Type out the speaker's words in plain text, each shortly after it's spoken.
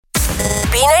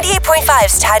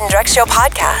B98.5's Tad and Drex Show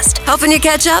podcast, helping you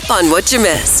catch up on what you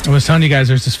missed. I was telling you guys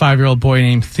there's this 5-year-old boy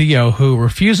named Theo who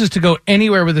refuses to go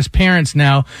anywhere with his parents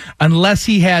now unless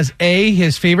he has A,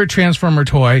 his favorite Transformer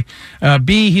toy,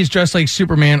 B, he's dressed like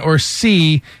Superman, or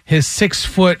C, his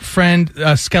 6-foot friend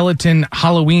skeleton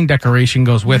Halloween decoration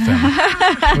goes with him.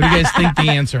 What do you guys think the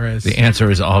answer is? The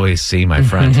answer is always C, my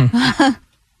friend.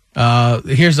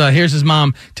 Here's his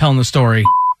mom telling the story.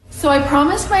 So I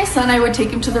promised my son I would take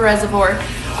him to the reservoir.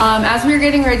 As we were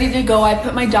getting ready to go, I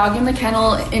put my dog in the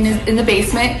kennel in the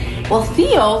basement. Well,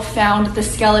 Theo found the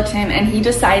skeleton and he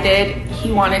decided he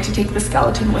wanted to take the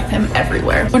skeleton with him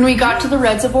everywhere. When we got to the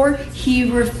reservoir, he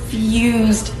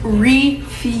refused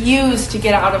to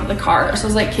get out of the car. So I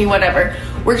was like, okay, whatever.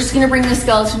 We're just gonna bring the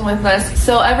skeleton with us.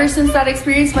 So ever since that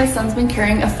experience, my son's been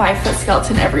carrying a 5-foot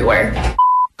skeleton everywhere.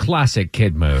 Classic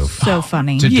kid move. So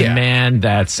funny. To demand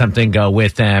that something go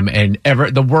with them, and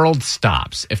the world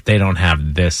stops if they don't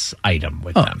have this item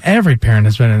with them. Every parent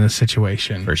has been in this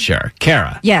situation. For sure.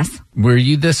 Kara. Yes. Were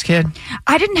you this kid?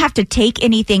 I didn't have to take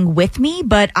anything with me,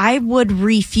 but I would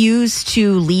refuse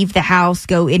to leave the house,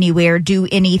 go anywhere, do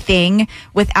anything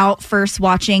without first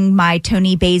watching my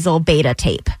Tony Basil beta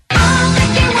tape.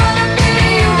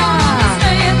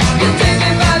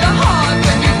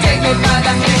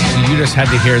 You just had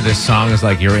to hear this song as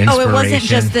like your inspiration. Oh, it wasn't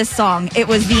just this song. It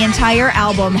was the entire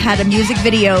album, had a music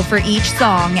video for each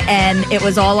song, and it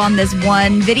was all on this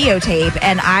one videotape.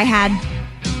 And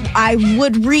I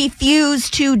would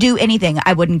refuse to do anything.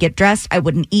 I wouldn't get dressed. I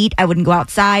wouldn't eat. I wouldn't go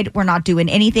outside. We're not doing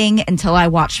anything until I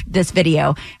watch this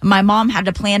video. My mom had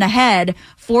to plan ahead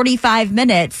 45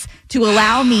 minutes to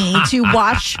allow me to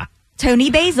watch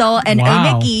Tony Basil and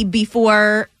Mickey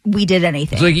before we did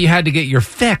anything. It's like you had to get your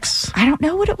fix. I don't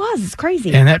know what it was. It's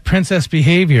crazy. And that princess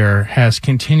behavior has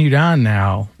continued on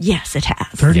now. Yes, it has.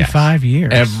 35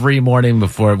 years. Every morning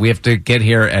before, we have to get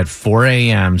here at 4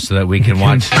 a.m. so that we can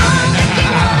watch.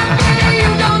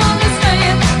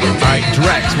 All right,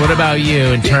 Drex, what about you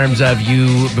in terms of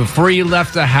you, before you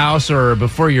left the house or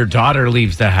before your daughter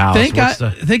leaves the house?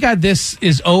 Thank God this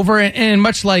is over. And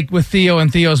much like with Theo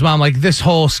and Theo's mom, like this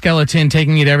whole skeleton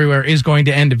taking it everywhere is going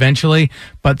to end eventually.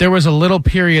 But there was a little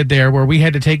period there where we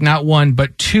had to take not one,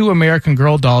 but 2 American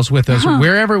Girl dolls with us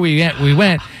wherever we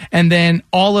went. And then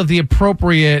all of the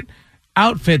appropriate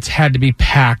outfits had to be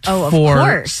packed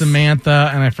for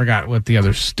Samantha, and I forgot what the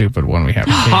other stupid one we have.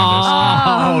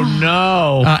 Oh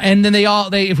no! And then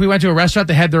if we went to a restaurant,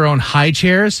 they had their own high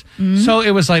chairs. So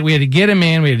it was like we had to get them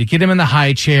in, we had to get them in the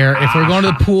high chair. If we were going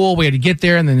to the pool, we had to get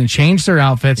there and then change their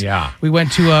outfits. Yeah. We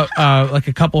went to a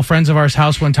couple friends of ours'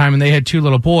 house one time, and they had 2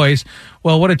 little boys.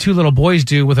 Well, what did 2 little boys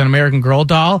do with an American Girl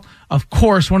doll? Of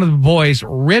course, one of the boys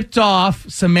ripped off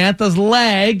Samantha's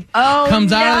leg,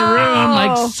 comes out of the room,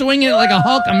 like swinging it like a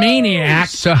Hulkamaniac.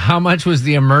 So how much was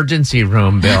the emergency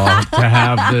room bill to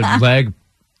have the leg?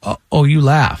 Oh, you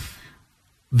laugh.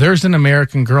 There's an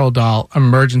American Girl doll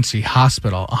emergency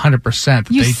hospital, 100%.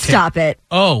 You stop it.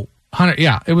 Oh, 100.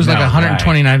 Yeah, it was like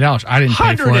 $129. I didn't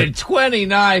pay for it.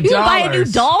 $129. You can buy a new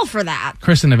doll for that.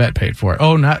 Chris and Yvette paid for it.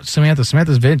 Oh, not Samantha.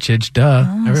 Samantha's vintage. Duh.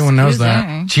 Everyone knows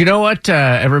that. Do you know what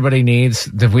everybody needs?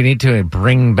 That we need to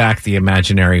bring back the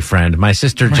imaginary friend. My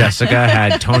sister Jessica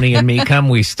had Tony and me come.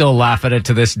 We still laugh at it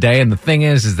to this day. And the thing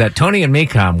is that Tony and me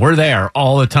come. We're there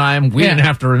all the time. We didn't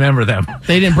have to remember them.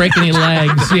 They didn't break any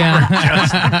legs.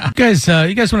 Yeah.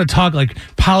 You guys want to talk like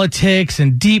politics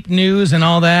and deep news and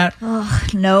all that?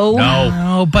 No.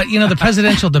 No, but the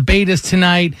presidential debate is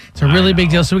tonight. It's a really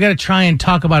big deal, so we got to try and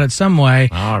talk about it some way.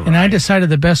 All right. And I decided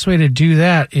the best way to do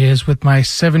that is with my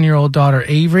 7-year-old daughter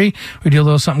Avery. We do a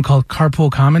little something called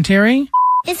carpool commentary.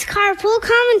 It's carpool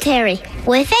commentary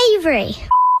with Avery.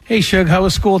 Hey, Shug, how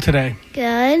was school today?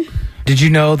 Good. Did you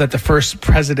know that the first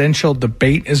presidential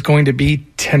debate is going to be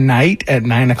tonight at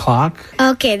 9 o'clock?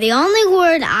 Okay, the only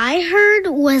word I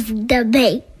heard was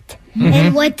debate.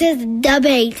 And what does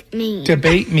debate mean?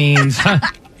 Debate means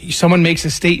someone makes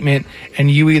a statement and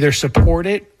you either support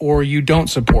it or you don't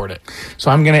support it.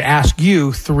 So I'm going to ask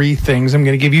you 3 things. I'm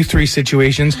going to give you 3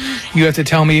 situations. You have to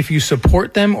tell me if you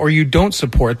support them or you don't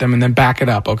support them and then back it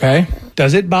up, okay?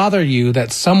 Does it bother you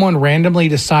that someone randomly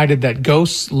decided that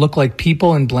ghosts look like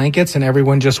people in blankets and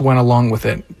everyone just went along with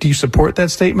it? Do you support that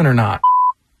statement or not?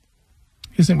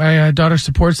 You think my daughter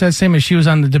supports that same as she was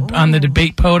on the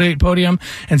debate podium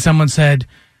and someone said,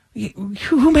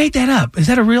 who made that up? Is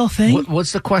that a real thing?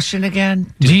 What's the question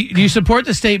again? Do you support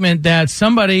the statement that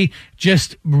somebody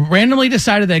just randomly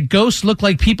decided that ghosts look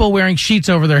like people wearing sheets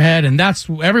over their head and that's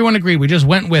everyone agreed? We just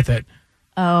went with it.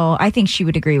 Oh, I think she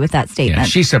would agree with that statement. Yeah,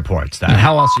 she supports that.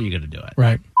 How else are you going to do it?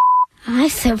 Right. I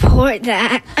support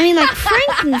that. I mean, like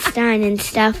Frankenstein and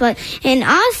stuff, but and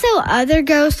also other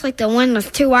ghosts, like the one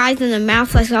with 2 eyes and a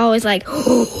mouth that's always like,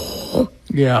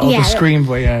 the scream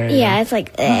voice. Yeah, it's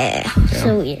like,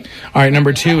 so weird. All right,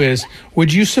 number 2 is,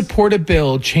 would you support a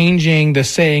bill changing the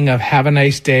saying of "Have a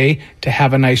nice day" to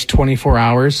 "Have a nice 24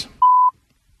 hours"?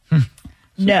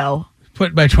 No.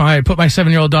 Put my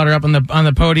 7-year-old daughter up on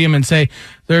the podium and say,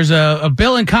 "There's a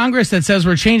bill in Congress that says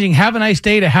we're changing 'Have a nice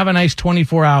day' to 'Have a nice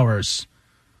 24 hours'."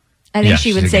 I think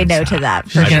she would say no to that.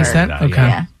 For against sure. that? Okay.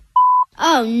 Yeah.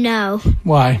 Oh, no.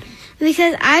 Why?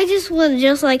 Because I just would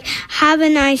just like have a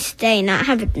nice day, not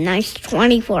have a nice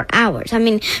 24 hours. I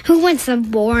mean, who wants some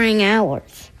boring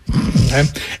hours? Okay.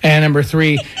 And number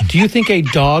 3, do you think a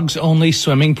dog's only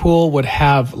swimming pool would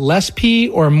have less pee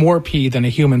or more pee than a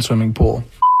human swimming pool?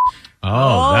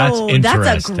 Oh, that's interesting.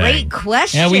 That's a great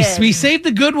question. Yeah, we saved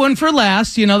the good one for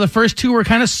last. You know, the first 2 were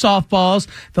kind of softballs.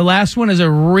 The last one is a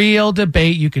real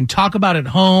debate you can talk about at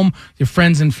home with your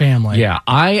friends and family. Yeah,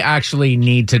 I actually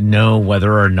need to know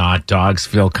whether or not dogs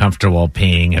feel comfortable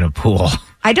peeing in a pool.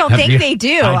 I don't think they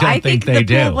do. I think the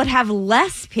they pool would have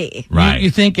less pee. Right.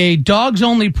 You think a dog's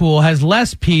only pool has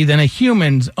less pee than a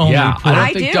human's only pool? I don't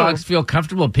I think do. dogs feel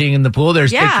comfortable peeing in the pool.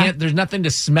 There's nothing to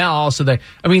smell, so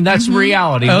that's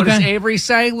reality. What does Okay. Avery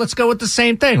say? Let's go with the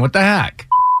same thing. What the heck?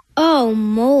 Oh,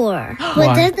 more. But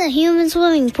Why? does the human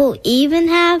swimming pool even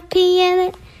have pee in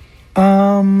it?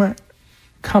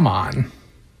 Come on.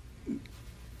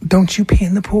 Don't you pee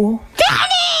in the pool?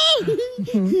 Daddy!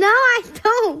 No, I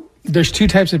don't. There's 2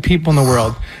 types of people in the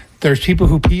world. There's people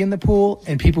who pee in the pool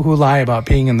and people who lie about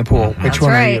peeing in the pool. Which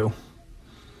one right. are you?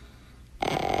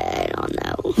 I don't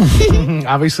know.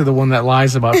 Obviously the one that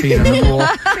lies about peeing in the pool.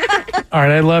 All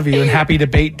right, I love you and happy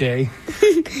debate day.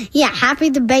 Yeah,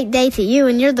 happy debate day to you,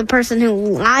 and you're the person who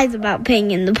lies about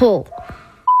peeing in the pool.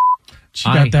 She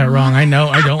got that wrong. I know.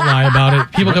 I don't lie about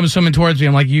it. People come swimming towards me.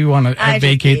 I'm like, you want to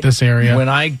vacate this area. When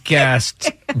I guessed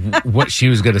what she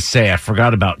was going to say, I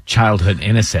forgot about childhood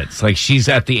innocence. Like, she's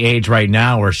at the age right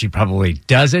now where she probably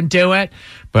doesn't do it.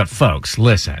 But folks,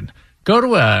 listen, go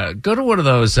to one of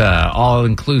those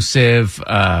all-inclusive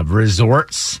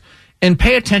resorts and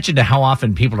pay attention to how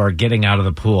often people are getting out of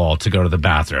the pool to go to the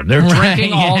bathroom. They're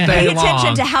drinking all day Pay long.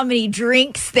 attention to how many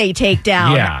drinks they take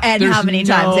down and there's how many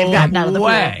times they've gotten out of the pool.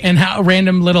 way. and how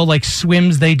random little like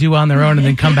swims they do on their own and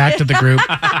then come back to the group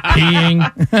peeing.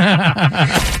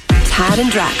 Tad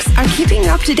and Drex are keeping you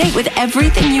up to date with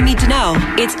everything you need to know.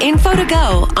 It's Info to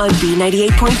Go on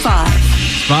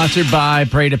B98.5. Sponsored by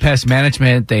Breda Pest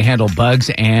Management. They handle bugs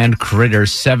and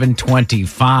critters.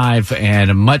 7:25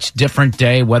 and a much different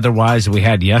day weather-wise than we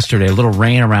had yesterday. A little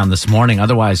rain around this morning.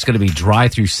 Otherwise, it's going to be dry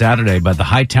through Saturday. But the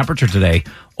high temperature today,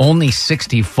 only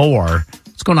 64.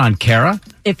 What's going on, Kara?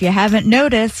 If you haven't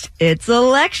noticed, it's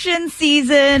election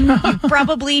season. You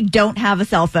probably don't have a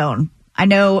cell phone. I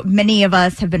know many of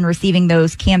us have been receiving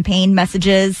those campaign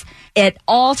messages at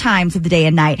all times of the day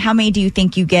and night. How many do you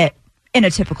think you get in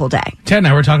a typical day? Ted and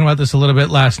I were talking about this a little bit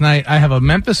last night. I have a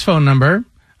Memphis phone number.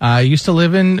 I used to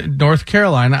live in North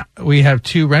Carolina. We have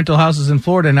 2 rental houses in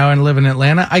Florida. Now I live in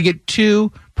Atlanta. I get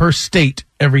 2 per state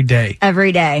every day.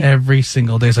 Every day. Every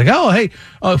single day. It's like, oh, hey,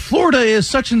 Florida is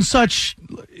such and such,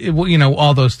 you know,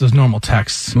 all those normal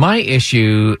texts. My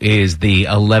issue is the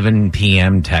 11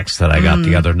 p.m. text that I got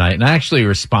the other night, and I actually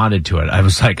responded to it. I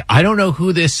was like, I don't know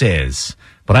who this is,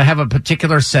 but I have a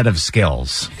particular set of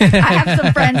skills. I have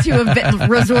some friends who have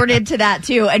resorted to that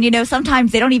too. And, you know,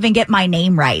 sometimes they don't even get my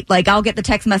name right. Like, I'll get the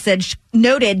text message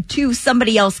noted to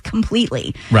somebody else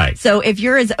completely. Right. So if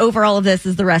you're as over all of this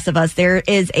as the rest of us, there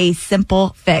is a simple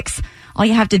fix. All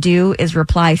you have to do is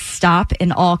reply stop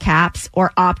in all caps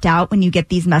or opt out when you get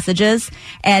these messages.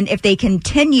 And if they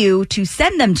continue to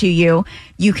send them to you,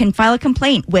 you can file a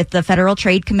complaint with the Federal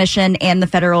Trade Commission and the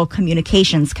Federal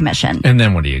Communications Commission. And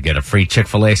then what do you get, a free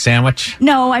Chick-fil-A sandwich?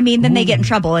 No, I mean, then they get in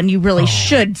trouble, and you really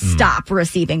should stop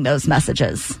receiving those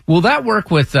messages. Will that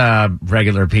work with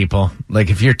regular people?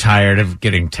 Like, if you're tired of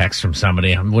getting texts from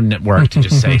somebody, wouldn't it work to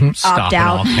just say stop in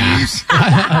out. all caps?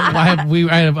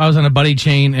 I was on a buddy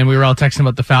chain, and we were all texting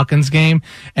about the Falcons game.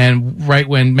 And right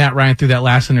when Matt Ryan threw that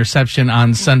last interception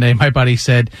on Sunday, my buddy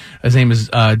said, his name is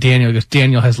Daniel. He goes,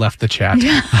 Daniel has left the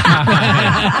chat.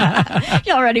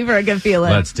 Y'all ready for a good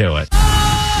feeling? Let's do it.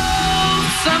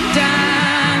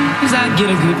 Sometimes I get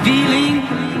a good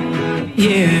feeling.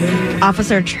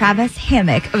 Officer Travis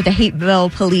Hammock of the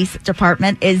Hateville Police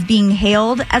Department is being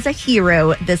hailed as a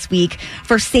hero this week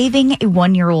for saving a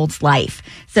 1-year-old's life.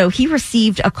 So he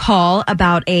received a call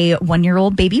about a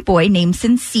 1-year-old baby boy named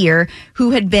Sincere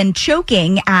who had been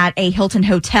choking at a Hilton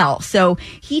hotel. So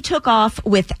he took off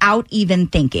without even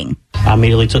thinking. I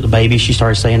immediately took the baby. She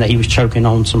started saying that he was choking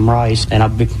on some rice, and I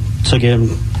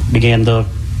began the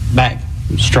back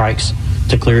strikes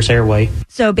to clear his airway.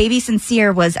 So baby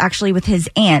Sincere was actually with his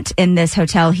aunt in this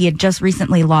hotel. He had just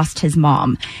recently lost his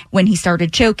mom. When he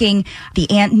started choking, the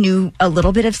aunt knew a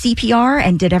little bit of CPR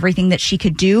and did everything that she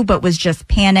could do, but was just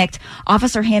panicked.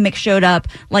 Officer Hammock showed up,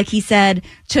 like he said,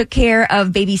 took care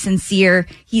of baby Sincere.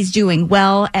 He's doing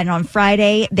well. And on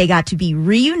Friday, they got to be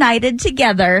reunited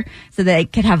together so they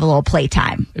could have a little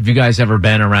playtime. Have you guys ever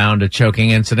been around a choking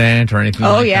incident or anything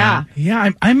like that? Yeah,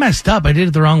 I messed up. I did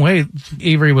it the wrong way.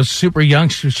 Avery was super young.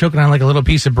 She was choking on like a little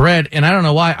piece of bread, and I don't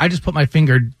know why. I just put my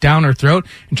finger down her throat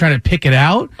and trying to pick it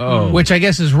out, which I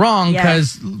guess is wrong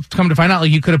because come to find out,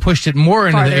 like you could have pushed it more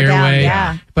into the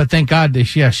airway. But thank God,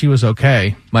 she was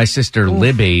okay. My sister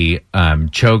Libby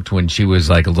choked when she was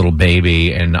like a little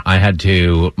baby, and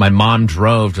my mom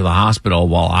drove to the hospital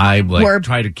while I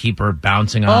tried to keep her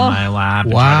bouncing on my lap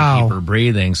and try to keep her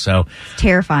breathing. So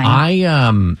terrifying.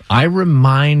 I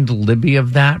remind Libby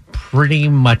of that pretty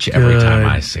much every time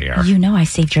I see her. You know I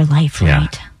saved your life, right?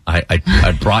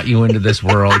 I brought you into this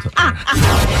world.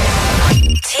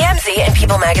 TMZ and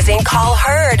People Magazine call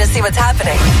her to see what's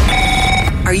happening.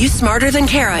 Are You Smarter Than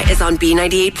Kara is on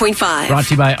B98.5. Brought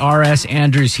to you by R.S.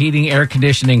 Andrews Heating, Air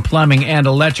Conditioning, Plumbing, and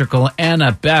Electrical.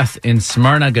 Anna Beth in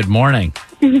Smyrna, good morning.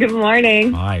 Good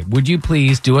morning. All right. Would you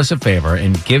please do us a favor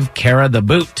and give Kara the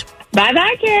boot?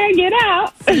 Bye-bye, Kara. Get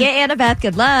out. See ya, Annabeth.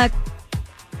 Good luck.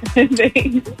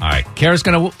 Thanks. All right. Kara's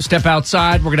going to step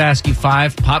outside. We're going to ask you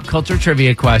 5 pop culture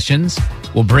trivia questions.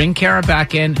 We'll bring Kara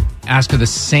back in, ask her the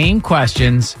same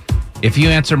questions. If you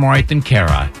answer more right than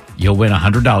Kara, you'll win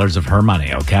 $100 of her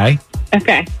money, okay?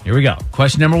 Okay. Here we go.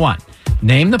 Question number 1.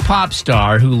 Name the pop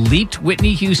star who leaped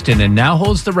Whitney Houston and now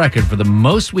holds the record for the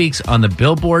most weeks on the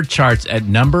Billboard charts at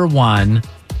number 1.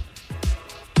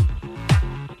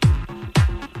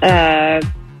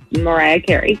 Mariah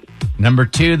Carey. Number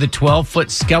 2, the 12-foot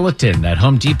skeleton that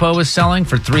Home Depot is selling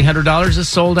for $300 is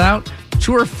sold out.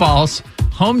 True or false,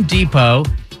 Home Depot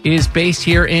is based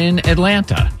here in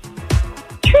Atlanta.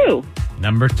 True.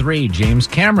 Number 3, James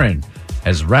Cameron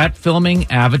has wrapped filming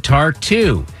Avatar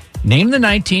 2. Name the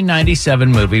 1997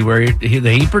 movie where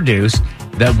he produced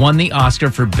that won the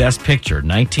Oscar for Best Picture,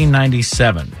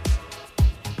 1997.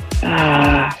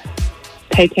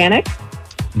 Titanic.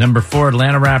 Number 4,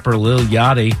 Atlanta rapper Lil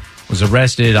Yachty was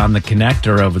arrested on the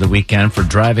connector over the weekend for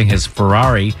driving his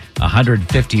Ferrari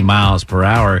 150 miles per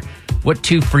hour. What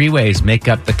 2 freeways make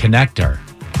up the connector?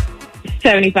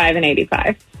 75 and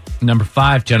 85. Number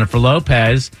 5, Jennifer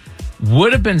Lopez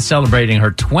would have been celebrating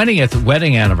her 20th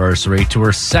wedding anniversary to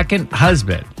her second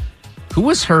husband. Who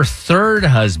was her third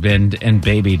husband and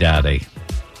baby daddy?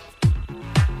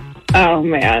 Oh,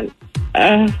 man.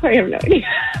 I have no idea.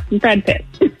 Brad Pitt.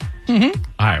 Mm-hmm.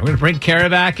 All right, we're going to bring Kara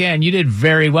back in. You did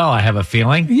very well, I have a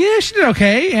feeling. Yeah, she did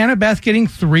okay. Annabeth getting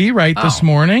 3 right this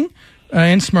morning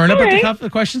in Smyrna, but the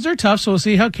questions are tough, so we'll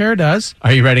see how Kara does.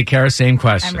 Are you ready, Kara? Same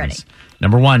questions. I'm ready.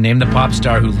 Number 1, name the pop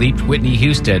star who leaped Whitney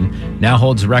Houston, now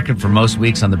holds the record for most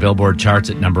weeks on the Billboard charts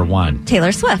at number 1.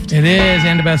 Taylor Swift. It is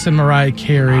Annabeth and Mariah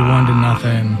Carey,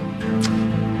 1-0.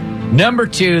 Number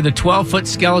 2, the 12-foot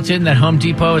skeleton that Home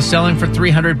Depot is selling for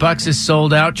 $300 is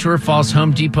sold out. True or false,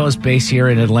 Home Depot's base here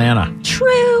in Atlanta? True.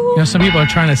 You know, some people are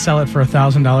trying to sell it for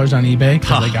 $1,000 on eBay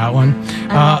because they got one.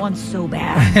 I want one so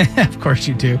bad. Of course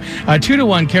you do.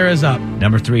 2-1, Kara's up.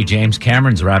 Number 3, James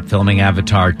Cameron's wrapped filming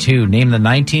Avatar 2. Name the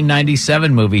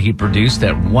 1997 movie he produced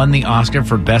that won the Oscar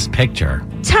for Best Picture.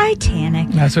 Titanic.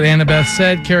 That's what Annabeth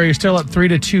said. Kara, you're still up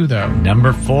 3-2, though.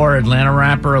 Number 4, Atlanta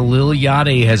rapper Lil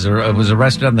Yachty was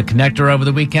arrested on the connector over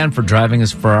the weekend for driving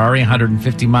his Ferrari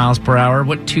 150 miles per hour.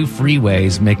 What 2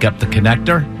 freeways make up the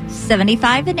connector?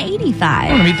 75 and 85. I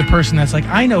want to meet the person that's like,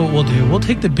 I know what we'll do. We'll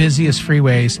take the busiest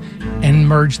freeways and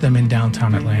merge them in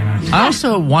downtown Atlanta. I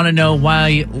also want to know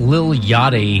why Lil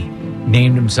Yachty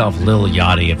named himself Lil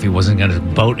Yachty if he wasn't going to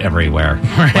boat everywhere.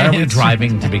 Right. Why are we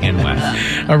driving to begin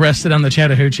with? Arrested on the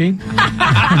Chattahoochee.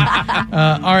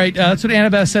 All right, that's what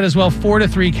Annabeth said as well.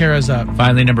 4-3, Kara's up.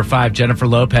 Finally, number 5, Jennifer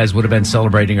Lopez would have been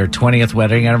celebrating her 20th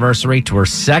wedding anniversary to her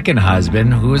second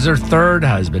husband, who is her third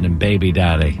husband and baby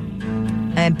daddy.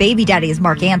 Baby daddy is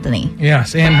Mark Anthony.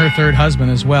 Yes, and her third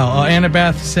husband as well.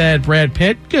 Annabeth said Brad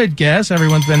Pitt. Good guess.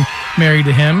 Everyone's been married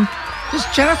to him. Does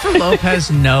Jennifer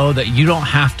Lopez know that you don't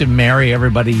have to marry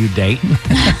everybody you date? You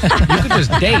could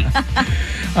just date.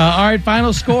 All right,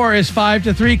 final score is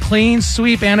 5-3. Clean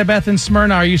sweep. Annabeth and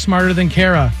Smyrna. Are you smarter than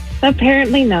Kara?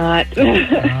 Apparently not. All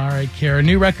right, Kara.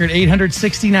 New record,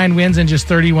 869 wins and just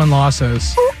 31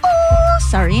 losses.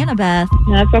 Sorry, Annabeth.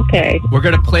 That's okay. We're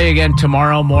going to play again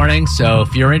tomorrow morning, so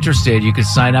if you're interested, you can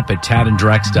sign up at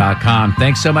tadandrex.com.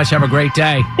 Thanks so much. Have a great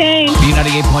day. Thanks.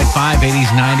 B98.5, 80s,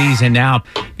 90s, and now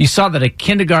you saw that a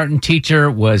kindergarten teacher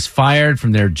was fired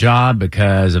from their job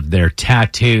because of their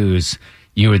tattoos.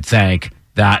 You would think,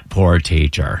 that poor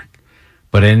teacher.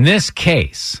 But in this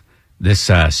case,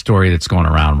 this story that's going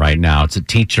around right now, it's a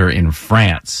teacher in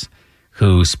France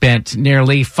who spent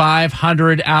nearly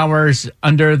 500 hours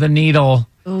under the needle.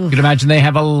 Ooh. You can imagine they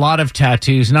have a lot of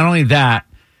tattoos. Not only that,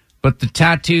 but the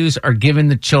tattoos are giving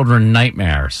the children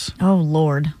nightmares. Oh,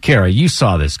 Lord. Kara, you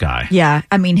saw this guy. Yeah.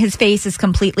 I mean, his face is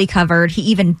completely covered. He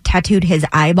even tattooed his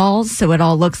eyeballs, so it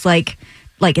all looks like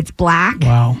it's black.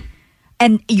 Wow.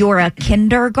 And you're a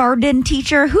kindergarten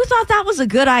teacher. Who thought that was a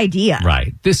good idea?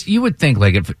 Right. This, you would think,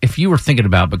 like, if you were thinking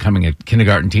about becoming a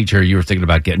kindergarten teacher, you were thinking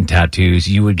about getting tattoos,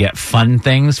 you would get fun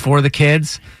things for the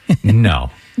kids. No.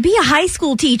 Be a high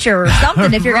school teacher or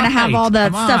something if you're going to have all the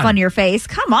stuff on your face.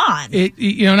 Come on.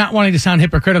 Not wanting to sound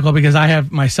hypocritical because I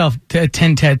have myself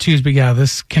 10 tattoos, but yeah,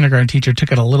 this kindergarten teacher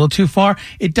took it a little too far.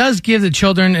 It does give the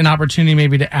children an opportunity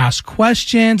maybe to ask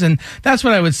questions, and that's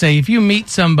what I would say. If you meet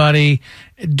somebody,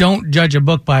 don't judge a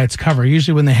book by its cover.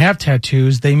 Usually when they have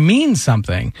tattoos, they mean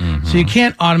something. Mm-hmm. So you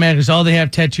can't automatically say, oh, they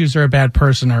have tattoos, they're a bad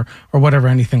person or whatever,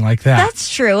 anything like that. That's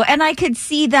true. And I could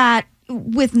see that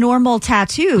with normal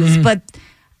tattoos, but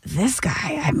this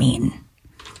guy, I mean,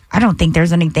 I don't think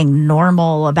there's anything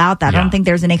normal about that. Yeah. I don't think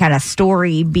there's any kind of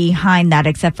story behind that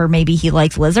except for maybe he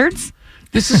likes lizards.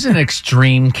 This is an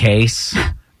extreme case.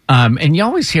 And you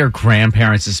always hear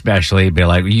grandparents especially be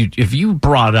like, if you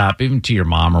brought up, even to your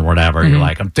mom or whatever, you're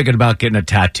like, I'm thinking about getting a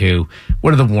tattoo.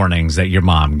 What are the warnings that your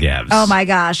mom gives? Oh, my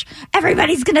gosh.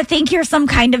 Everybody's going to think you're some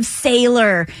kind of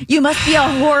sailor. You must be a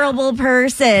horrible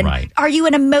person. Right. Are you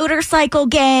in a motorcycle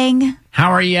gang?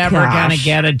 How are you ever going to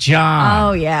get a job?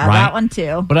 Oh, yeah, right? That one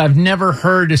too. But I've never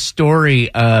heard a story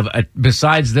of,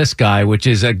 besides this guy, which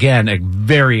is, again, a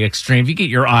very extreme. If you get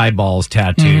your eyeballs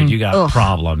tattooed, you got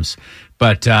problems.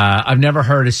 But I've never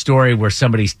heard a story where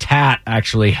somebody's tat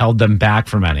actually held them back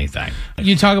from anything.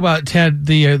 You talk about Ted,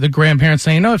 the grandparents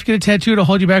saying, no, if you get a tattoo, it'll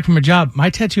hold you back from a job. My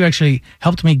tattoo actually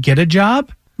helped me get a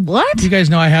job. What? You guys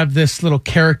know I have this little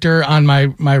character on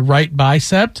my right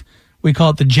bicep. We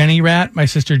call it the Jenny rat. My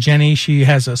sister Jenny, she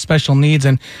has special needs,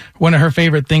 and one of her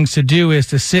favorite things to do is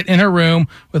to sit in her room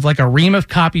with like a ream of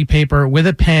copy paper with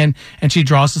a pen, and she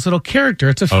draws this little character.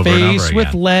 It's a face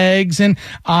with legs and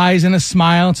eyes and a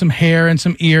smile and some hair and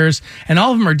some ears, and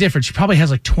all of them are different. She probably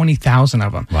has like 20,000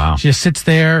 of them. Wow. She just sits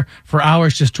there for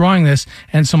hours just drawing this,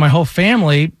 and so my whole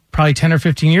family, probably 10 or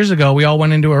 15 years ago, we all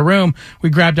went into a room. We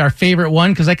grabbed our favorite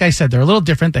one because, like I said, they're a little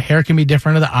different. The hair can be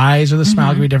different, or the eyes or the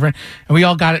smile can be different. And we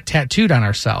all got it tattooed on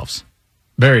ourselves.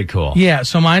 Very cool. Yeah,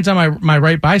 so mine's on my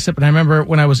right bicep. And I remember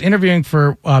when I was interviewing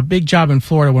for a big job in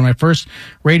Florida, one of my first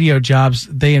radio jobs,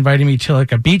 they invited me to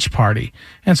like a beach party.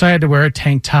 And so I had to wear a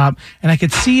tank top. And I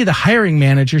could see the hiring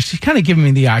manager, she's kind of giving me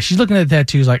the eye. She's looking at the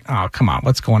tattoos like, oh, come on,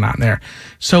 what's going on there?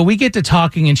 So we get to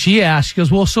talking, and she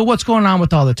goes, well, so what's going on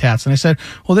with all the tats? And I said,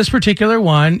 well, this particular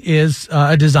one is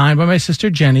a design by my sister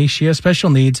Jenny. She has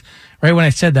special needs. Right when I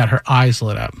said that, her eyes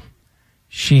lit up.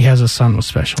 She has a son with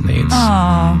special needs.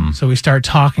 Aww. So we start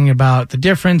talking about the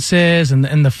differences and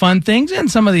the fun things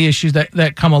and some of the issues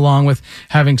that come along with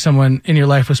having someone in your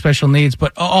life with special needs.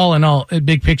 But all in all,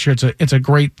 big picture, it's a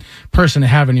great person to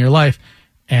have in your life.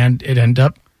 And it ended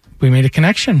up, we made a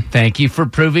connection. Thank you for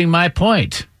proving my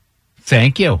point.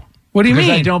 Thank you. What do you mean?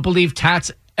 Because I don't believe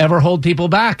tats ever hold people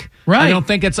back. Right. I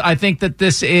think that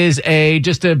this is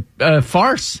just a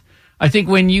farce. I think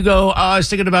when you go, oh, I was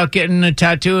thinking about getting a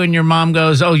tattoo, and your mom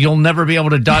goes, oh, you'll never be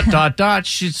able to ...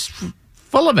 She's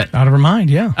full of it. Out of her mind,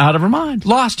 yeah. Out of her mind.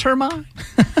 Lost her mind.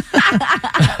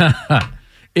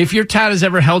 If your tat has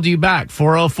ever held you back,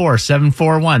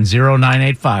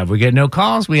 404-741-0985. We get no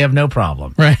calls, we have no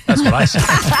problem. Right. That's what I say.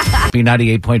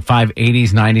 B98.5, 80s,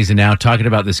 90s, and now talking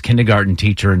about this kindergarten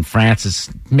teacher in France is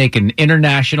making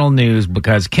international news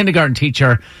because kindergarten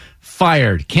teacher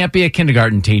fired. Can't be a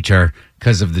kindergarten teacher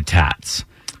because of the tats.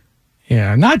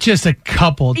 Yeah, not just a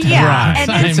couple tats. Yeah, right.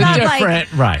 and it's not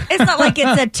different, right. It's not like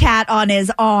it's a tat on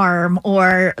his arm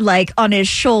or like on his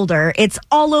shoulder. It's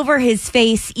all over his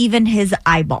face, even his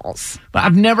eyeballs. But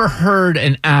I've never heard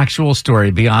an actual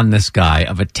story beyond this guy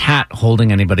of a tat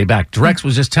holding anybody back. Drex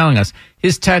was just telling us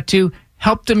his tattoo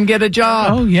helped him get a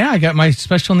job. Oh, yeah. I got my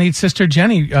special needs sister,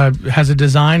 Jenny, has a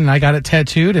design, and I got it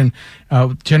tattooed. And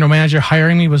general manager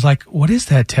hiring me was like, what is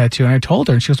that tattoo? And I told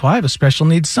her, and she goes, well, I have a special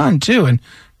needs son, too. And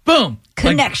boom.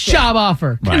 Connection. Like, job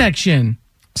offer. Right. Connection.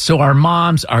 So our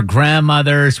moms, our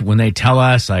grandmothers, when they tell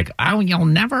us, like, oh, you'll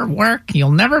never work,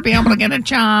 you'll never be able to get a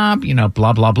job,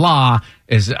 blah, blah, blah,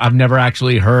 I've never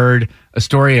actually heard a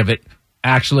story of it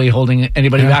actually holding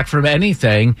anybody back from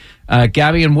anything.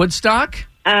 Gabby in Woodstock?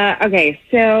 Okay,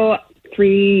 so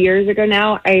 3 years ago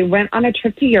now, I went on a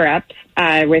trip to Europe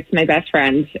with my best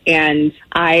friend, and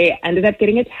I ended up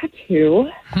getting a tattoo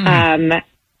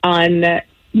on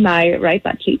my right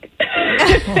butt cheek.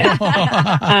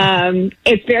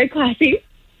 It's very classy.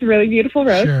 It's a really beautiful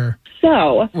rose. Sure.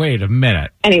 So, wait a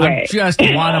minute. Anyway. I just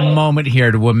want a moment here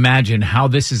to imagine how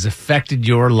this has affected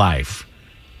your life.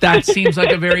 That seems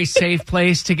like a very safe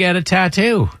place to get a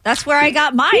tattoo. That's where I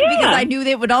got mine because I knew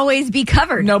they would always be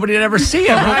covered. Nobody would ever see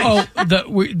it. Right?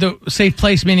 The safe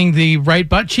place meaning the right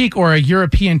butt cheek or a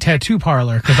European tattoo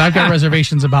parlor? Because I've got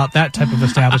reservations about that type of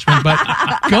establishment. But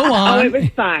go on. Oh, it was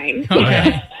fine.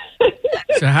 Okay.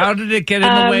 So how did it get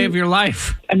in the way of your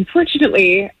life?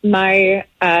 Unfortunately, my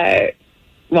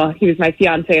he was my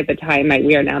fiance at the time.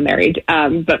 We are now married.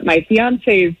 But my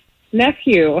fiance's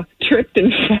nephew tripped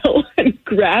and fell and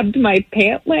grabbed my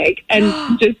pant leg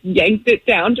and just yanked it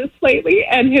down just slightly.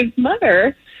 And his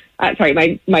mother,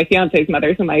 my fiance's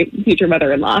mother, so my future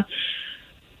mother-in-law,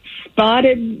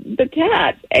 spotted the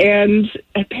tat and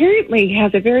apparently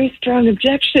has a very strong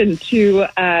objection to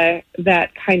that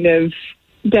kind of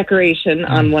decoration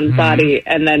on one's body,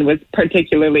 and then was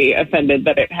particularly offended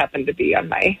that it happened to be on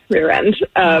my rear end.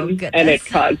 And it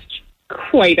caused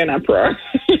quite an uproar.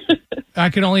 I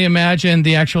can only imagine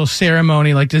the actual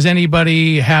ceremony. Like, does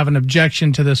anybody have an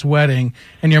objection to this wedding?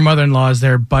 And your mother-in-law is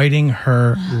there biting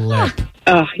her lip.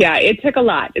 Oh, yeah. It took a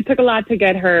lot. It took a lot to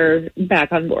get her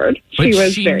back on board. But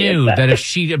she very knew upset. that if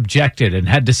she objected and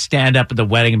had to stand up at the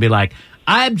wedding and be like,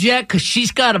 I object because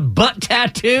she's got a butt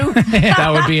tattoo,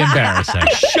 that would be embarrassing.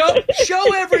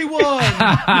 Show everyone.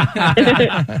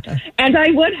 And I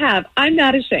would have. I'm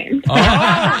not ashamed.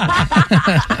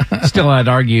 Still, I'd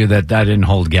argue that didn't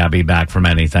hold Gabby back from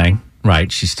anything.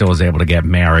 Right? She still was able to get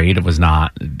married.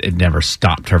 It never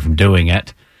stopped her from doing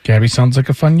it. Gabby sounds like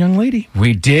a fun young lady.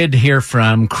 We did hear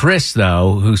from Chris,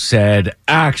 though, who said,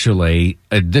 actually,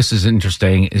 this is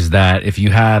interesting, is that if you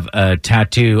have a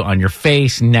tattoo on your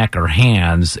face, neck, or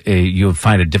hands, you'll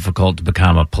find it difficult to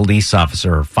become a police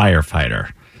officer or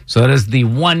firefighter. So that is the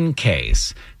one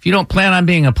case. If you don't plan on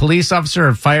being a police officer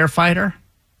or firefighter,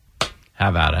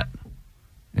 have at it.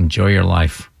 Enjoy your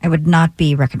life. I would not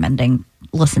be recommending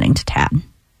listening to Tad.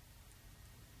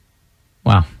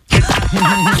 Wow.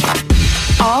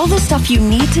 All the stuff you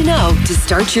need to know to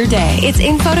start your day. It's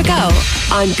Info to Go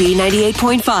on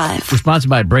B98.5. We're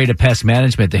sponsored by Breda Pest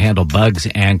Management to handle bugs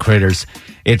and critters.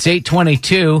 It's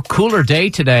 8:22, cooler day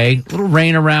today. Little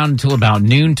rain around until about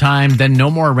noontime, then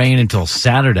no more rain until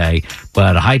Saturday.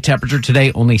 But a high temperature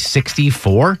today, only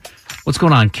 64. What's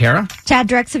going on, Kara? Tad,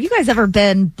 Drex, have you guys ever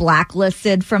been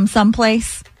blacklisted from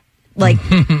someplace? Like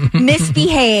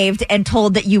misbehaved and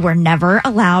told that you were never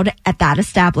allowed at that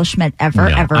establishment ever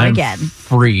I'm again.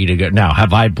 Free to go. Now,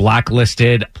 have I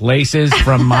blacklisted places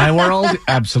from my world?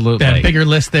 Absolutely. That bigger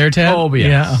list there, Ted? Oh, yes.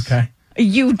 Yeah, okay.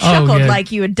 You chuckled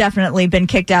like you had definitely been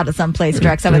kicked out of someplace,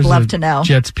 Drex. I would There's love a to know.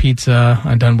 Jet's Pizza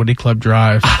on Dunwoody Club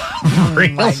Drive.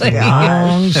 Really?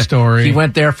 Long story. He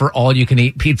went there for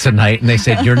all-you-can-eat pizza night, and they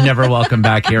said, you're never welcome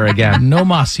back here again. No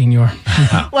mas, senor.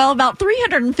 Well, about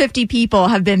 350 people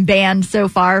have been banned so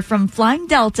far from flying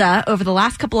Delta over the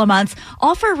last couple of months,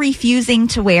 all for refusing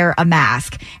to wear a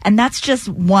mask. And that's just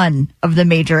one of the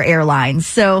major airlines.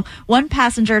 So one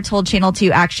passenger told Channel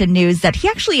 2 Action News that he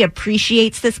actually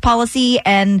appreciates this policy,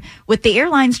 and with the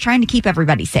airlines trying to keep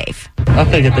everybody safe. I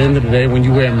think at the end of the day, when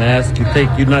you wear a mask, you think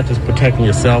you're not just protecting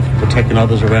yourself, you're protecting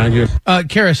others around you.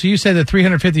 Kara, so you said that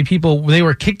 350 people, they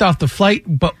were kicked off the flight,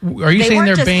 but are you saying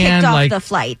they're just banned? Kicked off the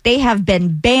flight. They have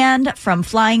been banned from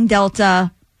flying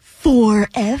Delta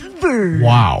forever.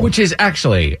 Wow. Which is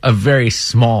actually a very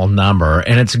small number,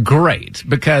 and it's great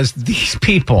because these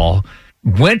people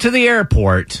went to the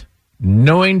airport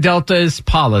knowing Delta's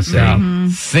policy,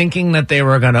 thinking that they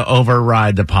were going to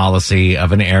override the policy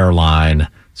of an airline.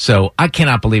 So I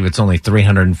cannot believe it's only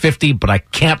 350, but I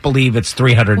can't believe it's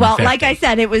 350. Well, like I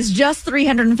said, it was just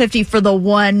 350 for the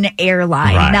one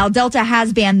airline. Right. Now, Delta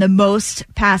has banned the most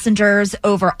passengers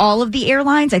over all of the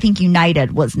airlines. I think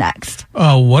United was next.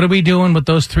 Oh, what are we doing with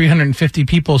those 350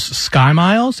 people's Sky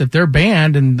Miles? If they're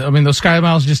banned, and I mean, those Sky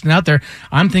Miles just out there,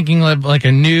 I'm thinking of like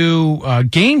a new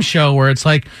game show where it's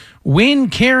like, win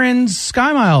Karen's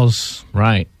Sky Miles.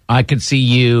 Right. I could see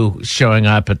you showing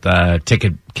up at the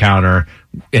ticket counter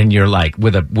and you're like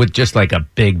with just like a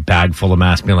big bag full of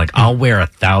masks, being like, I'll wear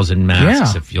 1,000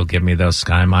 masks if you'll give me those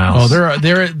Sky Miles. Oh,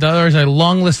 there's a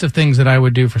long list of things that I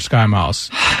would do for Sky Miles.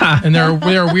 And there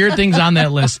are weird things on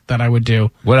that list that I would do.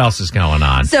 What else is going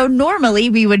on? So normally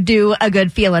we would do a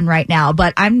good feeling right now,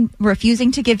 but I'm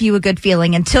refusing to give you a good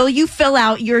feeling until you fill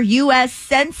out your U.S.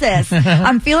 Census.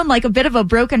 I'm feeling like a bit of a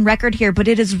broken record here, but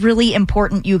it is really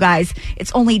important, you guys.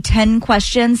 It's only 10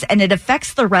 questions and it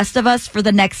affects the rest of us for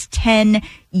the next 10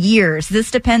 years.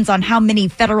 This depends on how many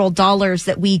federal dollars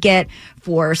that we get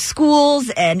for schools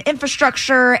and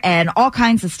infrastructure and all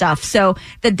kinds of stuff. So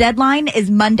the deadline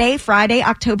is Monday, Friday,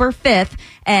 October 5th.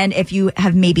 And if you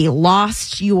have maybe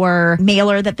lost your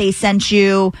mailer that they sent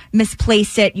you,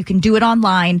 misplaced it, you can do it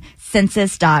online.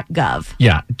 Census.gov.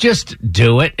 Yeah, just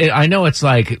do it. I know it's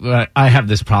like I have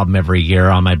this problem every year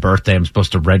on my birthday. I'm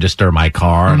supposed to register my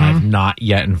car, and I've not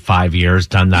yet in 5 years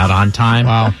done that on time.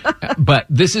 Wow. But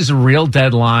this is a real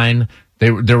deadline.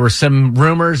 There were some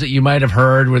rumors that you might have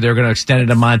heard where they're going to extend it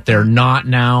a month. They're not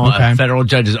now. Okay. A federal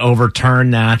judge has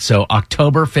overturned that. So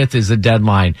October 5th is the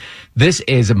deadline. This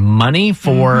is money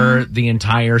for the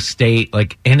entire state.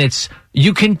 And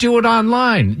you can do it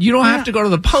online. You don't have to go to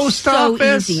the post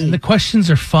office. Easy. And the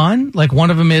questions are fun. Like one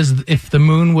of them is, if the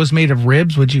moon was made of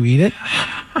ribs, would you eat it?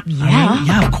 Yeah.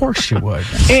 Yeah, of course you would.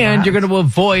 And you're going to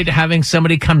avoid having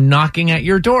somebody come knocking at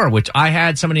your door, which I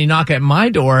had somebody knock at my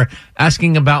door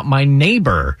asking about my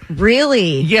neighbor.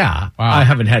 Really? Yeah. Wow. I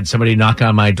haven't had somebody knock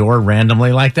on my door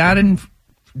randomly like that in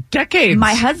decades.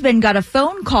 My husband got a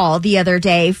phone call the other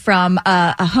day from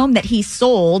a home that he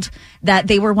sold, that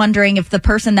they were wondering if the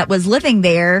person that was living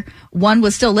there, one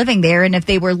was still living there, and if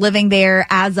they were living there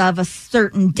as of a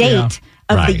certain date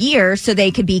of the year, so they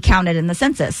could be counted in the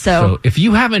census. So if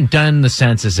you haven't done the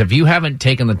census, if you haven't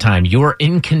taken the time, you're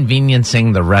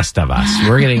inconveniencing the rest of us.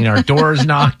 We're getting our doors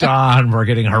knocked on. We're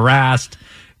getting harassed.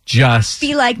 Just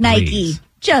be like Nike. Please.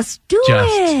 Just do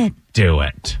it. Do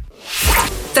it.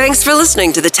 Thanks for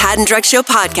listening to the Tad and Drex Show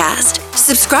podcast.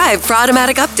 Subscribe for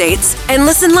automatic updates and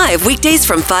listen live weekdays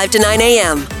from 5 to 9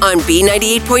 a.m. on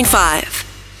B98.5.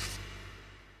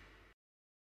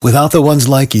 Without the ones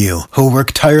like you, who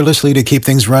work tirelessly to keep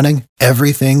things running,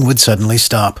 everything would suddenly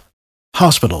stop.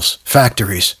 Hospitals,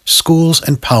 factories, schools,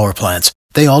 and power plants,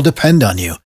 they all depend on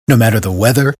you. No matter the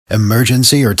weather,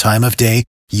 emergency, or time of day,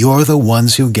 you're the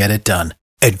ones who get it done.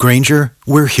 At Grainger,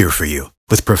 we're here for you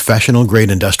with professional-grade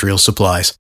industrial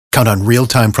supplies. Count on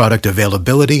real-time product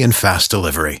availability and fast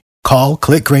delivery. Call,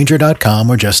 click Grainger.com,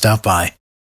 or just stop by.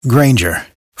 Grainger,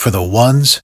 for the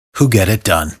ones who get it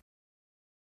done.